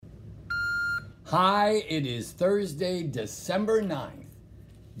Hi, it is Thursday, December 9th,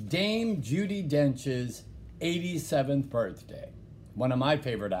 Dame Judi Dench's 87th birthday, one of my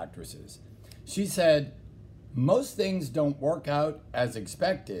favorite actresses. She said, most things don't work out as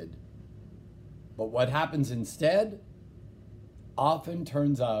expected, but what happens instead often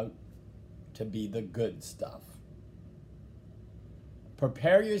turns out to be the good stuff.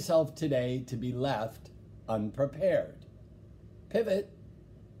 Prepare yourself today to be left unprepared. Pivot,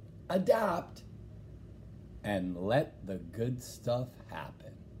 adapt, and let the good stuff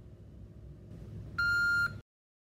happen.